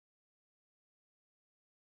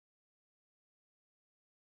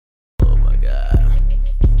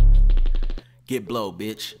Get blow,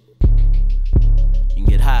 bitch. You can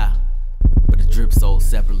get high, but the drip sold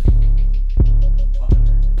separately.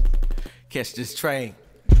 Catch this train.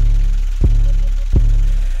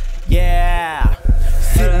 Yeah.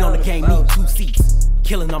 Sitting on the game, need 2 seats.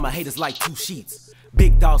 Killing all my haters like 2 sheets.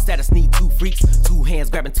 Big dog status, need 2 freaks. 2 hands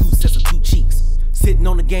grabbing 2 sets of 2 cheeks. Sitting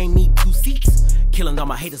on the game, need 2 seats. Killing all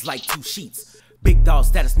my haters like 2 sheets. Big dog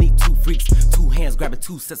status, need 2 freaks. 2 hands grabbing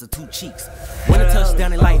 2 sets of 2 cheeks. When a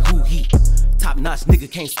touchdown, they like who he. Top notch nigga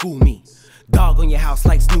can't school me. Dog on your house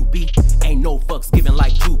like Snoopy. Ain't no fucks given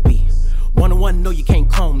like Droopy. 1-on-1, no you can't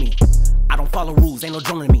clone me. I don't follow rules, ain't no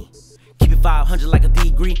joining me. Keep it 500 like a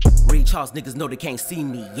degree. Ray Charles niggas know they can't see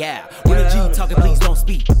me, yeah. When a G talking, please don't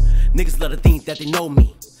speak. Niggas love to think that they know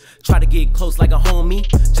me. Try to get close like a homie.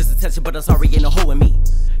 Just attention, but I'm sorry, ain't no hoe in me.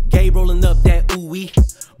 Gay rolling up that ooey.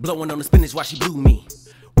 Blowing on the spinach while she blew me.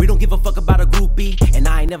 We don't give a fuck about a groupie. And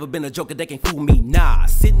I ain't never been a joker that can't fool me, nah.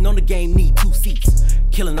 Sitting on the game, need 2 seats.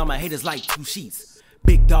 Killing all my haters like 2 sheets.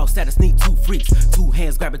 Big dog status, need 2 freaks. 2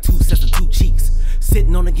 hands grabbing 2 sets of 2 cheeks.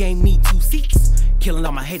 Sitting on the game, need 2 seats. Killing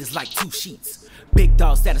all my haters like 2 sheets. Big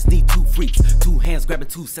dog status, need 2 freaks. 2 hands grabbing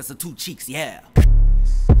 2 sets of 2 cheeks, yeah.